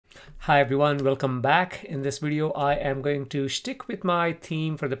Hi everyone, welcome back. In this video, I am going to stick with my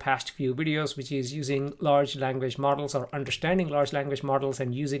theme for the past few videos, which is using large language models or understanding large language models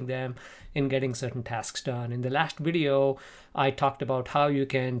and using them in getting certain tasks done. In the last video, I talked about how you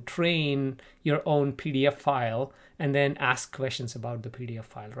can train your own PDF file and then ask questions about the PDF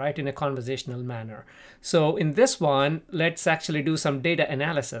file, right, in a conversational manner. So in this one, let's actually do some data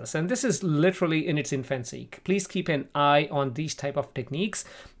analysis. And this is literally in its infancy. Please keep an eye on these type of techniques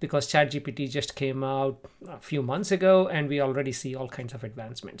because ChatGPT just came out a few months ago and we already see all kinds of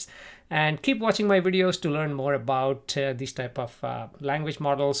advancements. And keep watching my videos to learn more about these type of language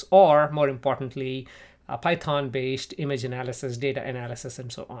models, or more importantly, Python-based image analysis, data analysis,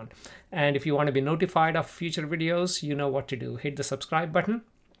 and so on. And if you want to be notified of future videos, you know what to do. Hit the subscribe button.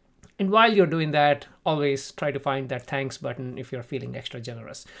 And while you're doing that, always try to find that thanks button if you're feeling extra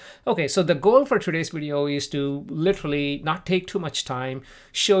generous. Okay, so the goal for today's video is to literally not take too much time,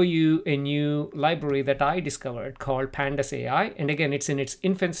 show you a new library that I discovered called pandasAI. And again, it's in its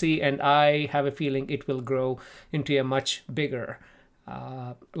infancy, and I have a feeling it will grow into a much bigger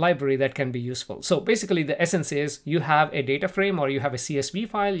library that can be useful. So basically the essence is you have a data frame or you have a CSV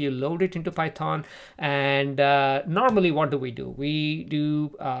file, you load it into Python, and normally what do? We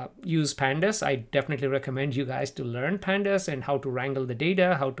do use pandas. I definitely recommend you guys to learn pandas and how to wrangle the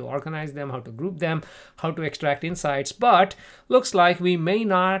data, how to organize them, how to group them, how to extract insights. But looks like we may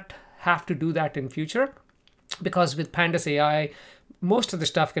not have to do that in future, because with pandasAI, most of the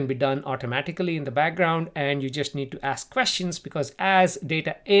stuff can be done automatically in the background, and you just need to ask questions, because as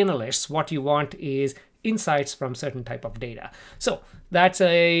data analysts, what you want is insights from certain type of data. So that's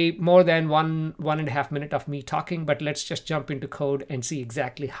a more than one and a half minute of me talking, but let's just jump into code and see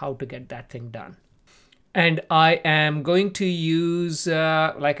exactly how to get that thing done. And I am going to use,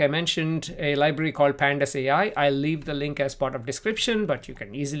 like I mentioned, a library called pandasAI. I'll leave the link as part of description, but you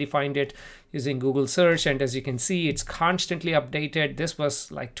can easily find it using Google search. And as you can see, it's constantly updated. This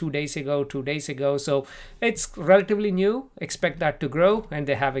was like 2 days ago. So it's relatively new. Expect that to grow, and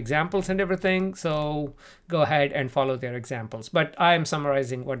they have examples and everything. So go ahead and follow their examples. But I am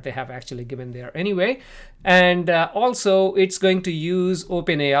summarizing what they have actually given there anyway. And also, it's going to use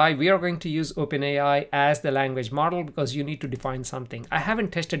openAI. We are going to use openAI as the language model because you need to define something. I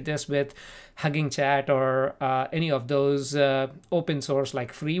haven't tested this with Hugging Chat or any of those open source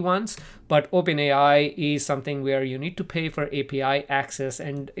like free ones, but openAI is something where you need to pay for API access,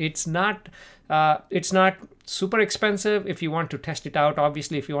 and it's not super expensive if you want to test it out.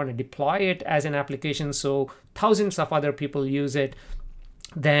 Obviously, if you want to deploy it as an application so thousands of other people use it,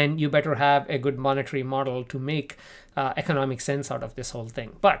 then you better have a good monetary model to make economic sense out of this whole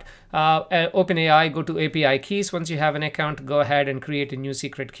thing. But openAI, go to API keys. Once you have an account, go ahead and create a new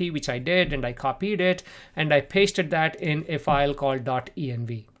secret key, which I did, and I copied it and I pasted that in a file called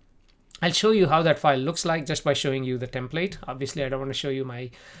 .env. I'll show you how that file looks like just by showing you the template. Obviously, I don't want to show you my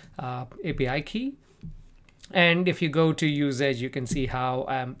API key. And if you go to usage, you can see how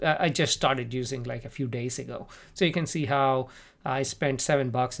I just started using like a few days ago. So you can see how I spent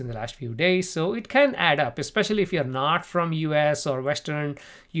 $7 in the last few days. So it can add up, especially if you're not from US or Western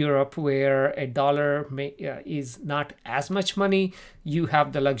Europe, where a dollar is not as much money. You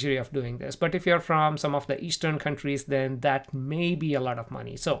have the luxury of doing this. But if you're from some of the Eastern countries, then that may be a lot of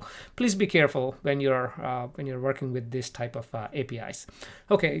money. So please be careful when you're working with this type of APIs.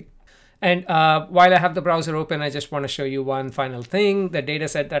 Okay. And while I have the browser open, I just want to show you one final thing, the data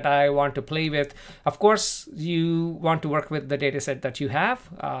set that I want to play with. Of course, you want to work with the data set that you have,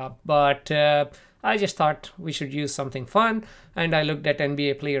 but I just thought we should use something fun. And I looked at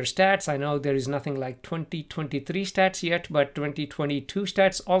NBA player stats. I know there is nothing like 2023 stats yet, but 2022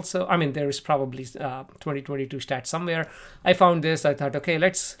 stats also. I mean, there is probably 2022 stats somewhere. I found this. I thought, okay,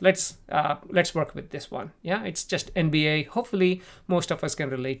 let's work with this one. Yeah, it's just NBA. Hopefully, most of us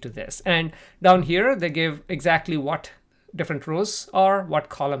can relate to this. And down here, they give exactly what different rows are, what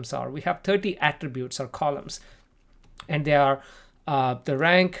columns are. We have 30 attributes or columns, and they are the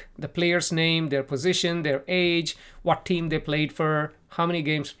rank, the player's name, their position, their age, what team they played for, how many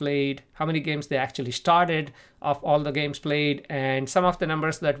games played, how many games they actually started of all the games played. And some of the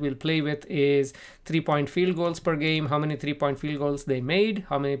numbers that we'll play with is 3-point field goals per game, how many 3-point field goals they made,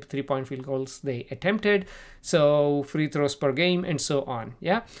 how many 3-point field goals they attempted, so free throws per game, and so on.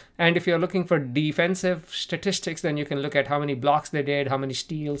 Yeah. And if you're looking for defensive statistics, then you can look at how many blocks they did, how many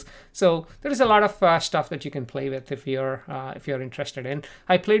steals. So there is a lot of stuff that you can play with if you're interested in.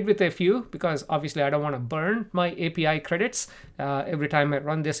 I played with a few because obviously I don't want to burn my API credits. Every time I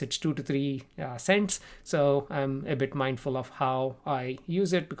run this, it's 2 to 3 cents. So I'm a bit mindful of how I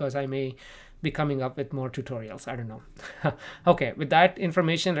use it, because I may be coming up with more tutorials. I don't know. Okay, with that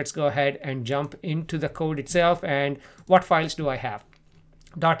information, let's go ahead and jump into the code itself. And what files do I have?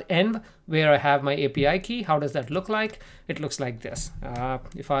 .env, where I have my API key. How does that look like? It looks like this.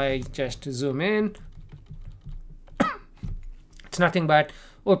 If I just zoom in, it's nothing but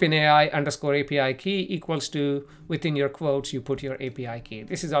openAI underscore API key equals to, within your quotes, you put your API key.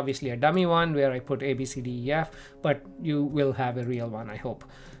 This is obviously a dummy one where I put A, B, C, D, E, F, but you will have a real one, I hope.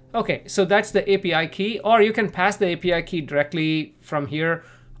 Okay, so that's the API key, or you can pass the API key directly from here.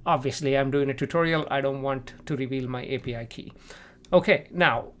 Obviously, I'm doing a tutorial. I don't want to reveal my API key. Okay,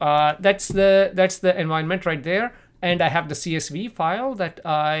 now that's the environment right there. And I have the CSV file that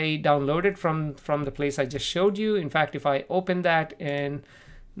I downloaded from the place I just showed you. In fact, if I open that in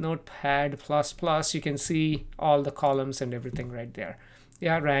Notepad++, you can see all the columns and everything right there.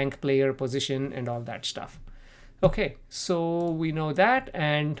 Yeah, rank, player, position, and all that stuff. Okay, so we know that,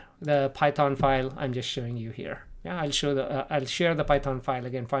 and the Python file I'm just showing you here. Yeah, I'll share the Python file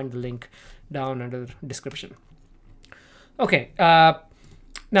again. Find the link down under the description. Okay,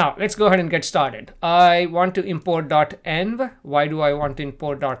 now let's go ahead and get started. I want to import .env. Why do I want to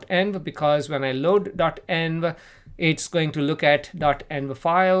import .env? Because when I load .env, it's going to look at .env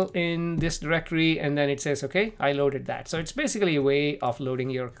file in this directory, and then it says, okay, I loaded that. So it's basically a way of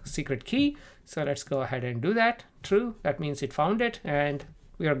loading your secret key. So let's go ahead and do that. True, that means it found it, and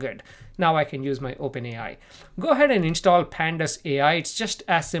we are good. Now I can use my openAI. Go ahead and install pandasAI. It's just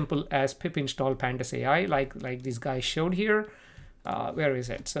as simple as pip install pandasAI, like these guys showed here. Where is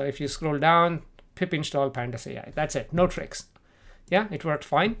it? So if you scroll down, pip install pandasAI. That's it. No tricks. Yeah, it worked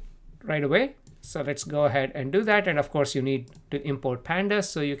fine right away. So let's go ahead and do that. And of course, you need to import pandas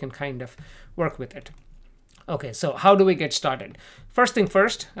so you can kind of work with it. Okay, so how do we get started? First thing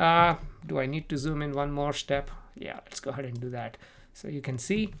first, do I need to zoom in one more step? Yeah, let's go ahead and do that. So you can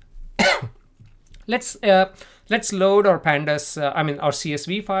see, let's load our pandas, our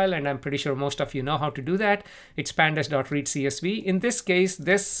CSV file, and I'm pretty sure most of you know how to do that. It's pandas.read_CSV. In this case,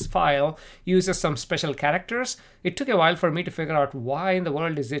 this file uses some special characters. It took a while for me to figure out why in the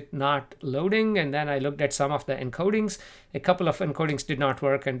world is it not loading, and then I looked at some of the encodings. A couple of encodings did not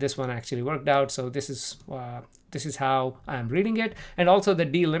work, and this one actually worked out. So this is how I'm reading it. And also the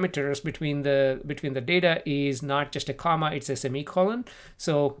delimiters between the data is not just a comma, it's a semicolon.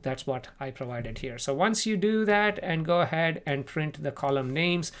 So that's what I provided here. So once you do that and go ahead and print the column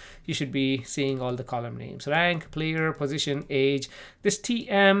names, you should be seeing all the column names: rank, player, position, age. This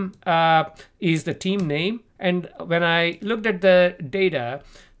TM is the team name. And when I looked at the data,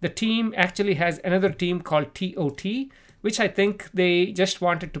 the team actually has another team called TOT, which I think they just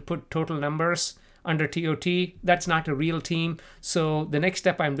wanted to put total numbers under TOT. That's not a real team. So the next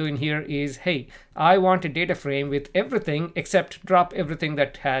step I'm doing here is, hey, I want a data frame with everything except drop everything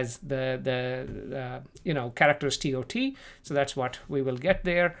that has the characters TOT. So that's what we will get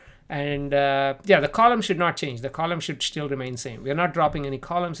there. And yeah, the column should not change. The column should still remain same. We're not dropping any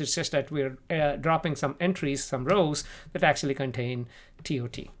columns. It's just that we're dropping some entries, some rows that actually contain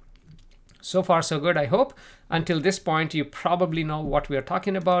TOT. So far, so good, I hope. Until this point, you probably know what we are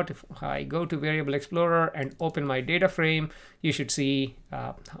talking about. If I go to Variable Explorer and open my data frame, you should see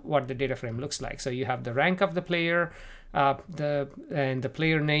what the data frame looks like. So you have the rank of the player, and the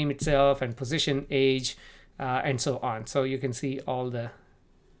player name itself, and position, age, and so on. So you can see all the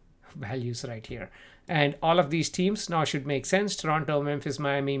values right here. And all of these teams now should make sense: Toronto, Memphis,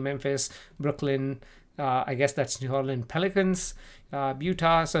 Miami, Memphis, Brooklyn, I guess that's New Orleans Pelicans,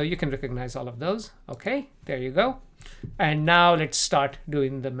 Utah. So you can recognize all of those. Okay, there you go. And now let's start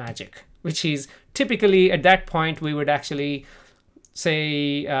doing the magic, which is typically at that point we would actually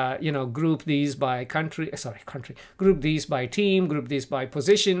say, group these by group these by team, group these by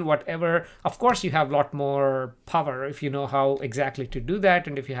position, whatever. Of course, you have a lot more power if you know how exactly to do that,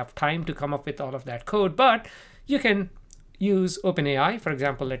 and if you have time to come up with all of that code. But you can use openAI, for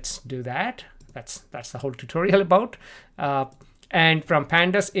example. Let's do that. That's the whole tutorial about. And from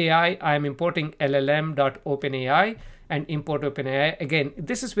pandasAI, I'm importing llm.openAI and import openAI. Again,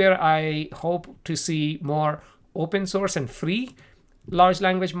 this is where I hope to see more open source and free large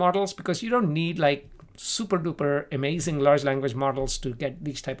language models, because you don't need like super duper amazing large language models to get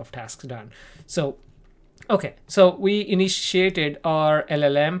these type of tasks done. So okay, so we initiated our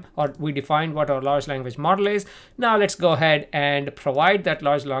LLM, or we defined what our large language model is. Now let's go ahead and provide that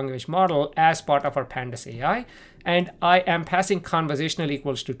large language model as part of our pandasAI. And I am passing conversational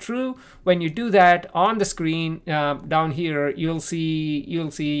equals to true. When you do that on the screen down here, you'll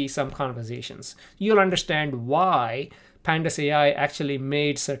see some conversations. You'll understand why pandasAI actually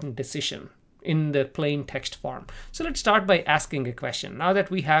made certain decision. in the plain text form. So let's start by asking a question. Now that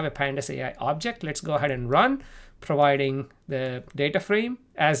we have a pandasAI object, let's go ahead and run, providing the data frame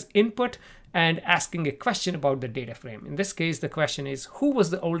as input and asking a question about the data frame. In this case, the question is, who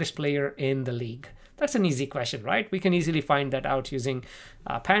was the oldest player in the league? That's an easy question, right? We can easily find that out using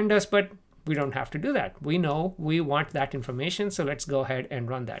pandas, but we don't have to do that. We know we want that information, so let's go ahead and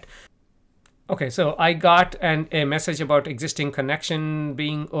run that. Okay, so I got a message about existing connection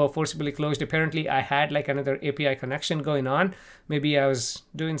being forcibly closed. Apparently, I had like another API connection going on. Maybe I was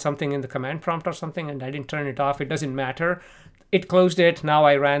doing something in the command prompt or something and I didn't turn it off. It doesn't matter. It closed it. Now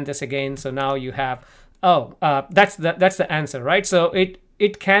I ran this again. So now you have, that's the answer, right? So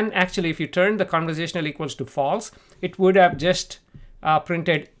it can actually, if you turn the conversational equals to false, it would have just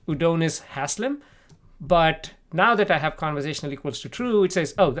printed Udonis Haslam. But now that I have conversational equals to true, it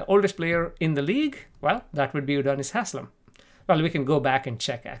says, oh, the oldest player in the league, well, that would be Udonis Haslam. Well, we can go back and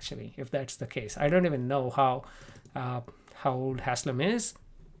check actually if that's the case. I don't even know how old Haslam is,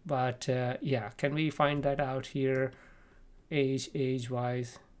 but yeah, can we find that out here?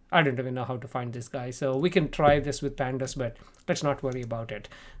 Age-wise, I don't even know how to find this guy. So we can try this with pandas, but let's not worry about it.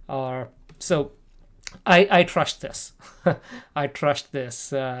 So I trust this. I trust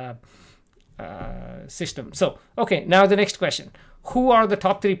this system. So, okay, now the next question. Who are the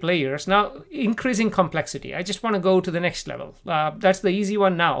top 3 players? Now, increasing complexity. I just want to go to the next level. That's the easy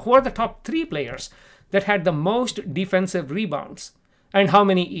one now. Who are the top 3 players that had the most defensive rebounds? And how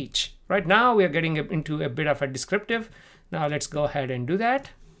many each? Right now, we are getting into a bit of a descriptive. Now, let's go ahead and do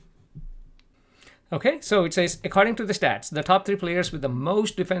that. Okay, so it says, according to the stats, the top 3 players with the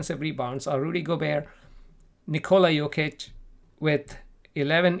most defensive rebounds are Rudy Gobert, Nikola Jokic with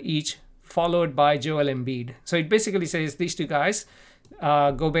 11 each, followed by Joel Embiid. So it basically says these 2 guys,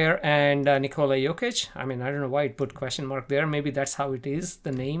 Gobert and Nikola Jokic. I mean, I don't know why it put question mark there. Maybe that's how it is,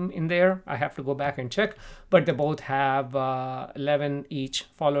 the name in there. I have to go back and check. But they both have 11 each,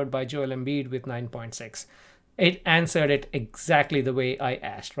 followed by Joel Embiid with 9.6. It answered it exactly the way I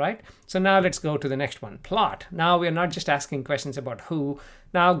asked, right? So now let's go to the next one, plot. Now we're not just asking questions about who.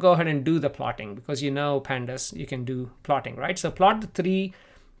 Now go ahead and do the plotting, because you know pandas, you can do plotting, right? So plot the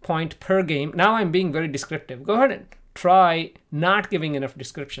 3-point per game. Now I'm being very descriptive. Go ahead and try not giving enough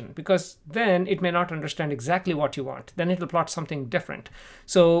description, because then it may not understand exactly what you want. Then it'll plot something different.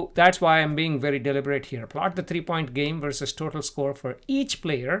 So that's why I'm being very deliberate here. Plot the 3-point game versus total score for each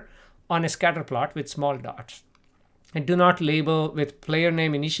player on a scatter plot with small dots. And do not label with player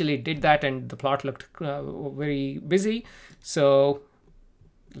name. Initially it did that and the plot looked very busy. So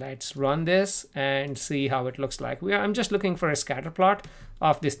let's run this and see how it looks like. I'm just looking for a scatter plot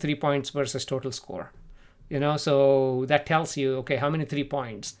of this 3 points versus total score. You know, so that tells you, okay, how many 3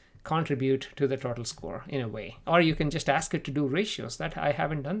 points contribute to the total score in a way. Or you can just ask it to do ratios. That I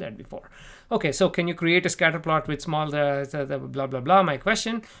haven't done that before. Okay, so can you create a scatter plot with small blah, blah, blah, my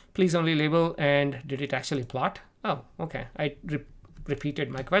question. Please only label, and did it actually plot? Oh, okay. I repeated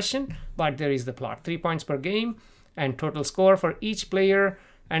my question, but there is the plot. 3 points per game and total score for each player.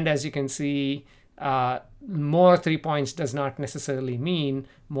 And as you can see, more 3 points does not necessarily mean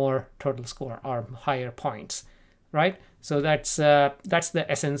more total score or higher points, right? So that's the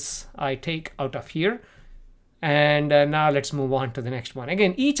essence I take out of here. And now let's move on to the next one.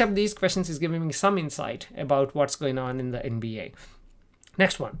 Again, each of these questions is giving me some insight about what's going on in the NBA.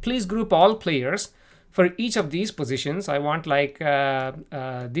 Next one, please group all players for each of these positions. I want like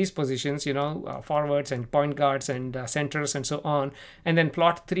these positions, you know, forwards and point guards and centers and so on, and then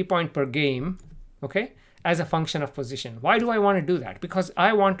plot 3 point per game, okay, as a function of position. Why do I want to do that? Because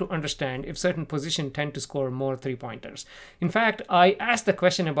I want to understand if certain positions tend to score more 3-pointers. In fact, I asked the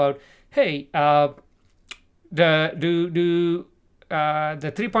question about, hey, the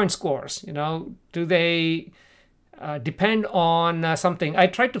 3-point scores, you know, do they depend on something? I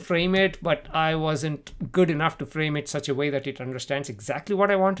tried to frame it, but I wasn't good enough to frame it such a way that it understands exactly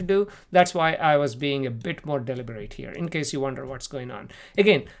what I want to do. That's why I was being a bit more deliberate here, in case you wonder what's going on.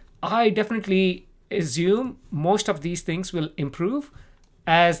 Again, I definitely assume most of these things will improve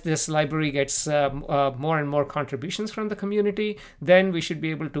as this library gets more and more contributions from the community. Then we should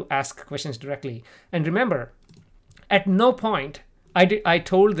be able to ask questions directly. And remember, at no point I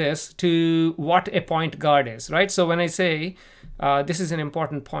told this to what a point guard is, right? So when I say, this is an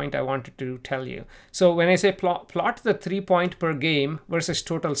important point I wanted to tell you. So when I say plot the 3 point per game versus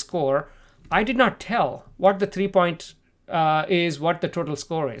total score, I did not tell what the 3 point is, what the total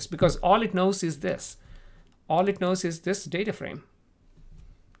score is, because all it knows is this. All it knows is this data frame.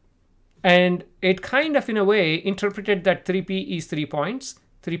 And it kind of, in a way, interpreted that 3P is 3 points,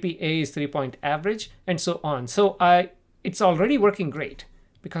 3PA is 3 point average, and so on. So it's already working great.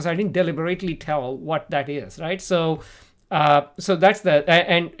 because I didn't deliberately tell what that is, right? So that's the,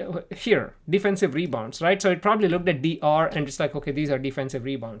 and here, defensive rebounds, right? So it probably looked at DR and it's like, okay, these are defensive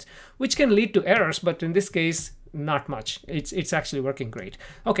rebounds, which can lead to errors, but in this case, not much. It's actually working great.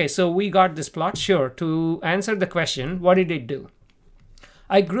 Okay, so we got this plot. Sure, to answer the question, what did it do?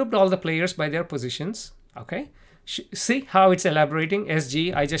 I grouped all the players by their positions, okay? See how it's elaborating,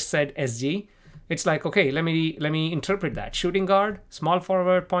 SG, I just said SG. It's like, okay, let me interpret that. Shooting guard, small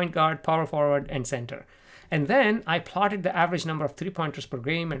forward, point guard, power forward, and center. And then I plotted the average number of three-pointers per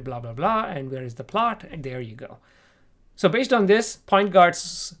game and blah, blah, blah. And where is the plot? And there you go. So based on this, point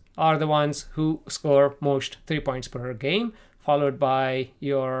guards are the ones who score most 3 points per game, followed by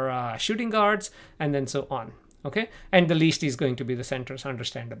your shooting guards, and then so on. Okay, and the least is going to be the centers,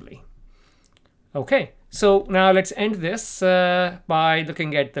 understandably. Okay, so now let's end this by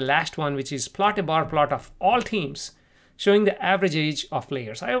looking at the last one, which is plot a bar plot of all teams showing the average age of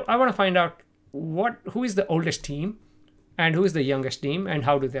players. I want to find out who is the oldest team and who is the youngest team and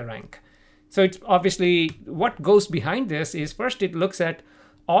how do they rank. So it's obviously what goes behind this is first it looks at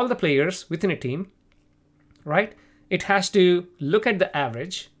all the players within a team, right? It has to look at the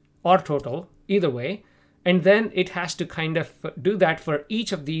average or total, either way, and then it has to kind of do that for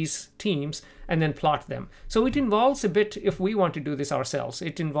each of these teams and then plot them. So it involves a bit, if we want to do this ourselves,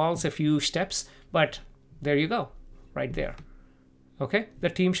 it involves a few steps, but there you go, right there. Okay, the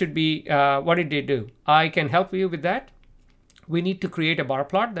team should be, what did they do? I can help you with that. We need to create a bar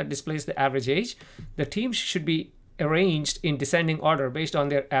plot that displays the average age. The teams should be arranged in descending order based on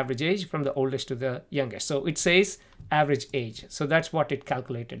their average age from the oldest to the youngest. So it says average age. So that's what it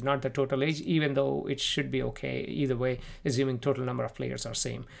calculated, not the total age, even though it should be okay either way, assuming total number of players are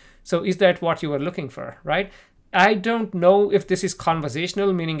same. So is that what you were looking for, right? I don't know if this is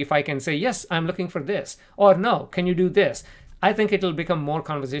conversational, meaning if I can say, yes, I'm looking for this, or no, can you do this? I think it'll become more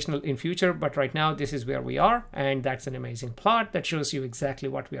conversational in future, but right now this is where we are, and that's an amazing plot that shows you exactly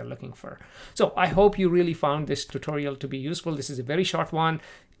what we are looking for. So I hope you really found this tutorial to be useful. This is a very short one,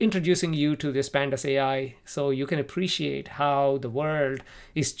 introducing you to this pandasAI so you can appreciate how the world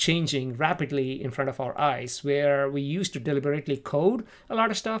is changing rapidly in front of our eyes, where we used to deliberately code a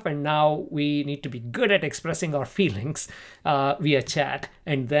lot of stuff, and now we need to be good at expressing our feelings via chat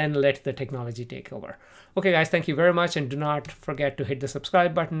and then let the technology take over. Okay guys, thank you very much, and do not forget to hit the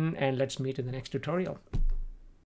subscribe button, and let's meet in the next tutorial.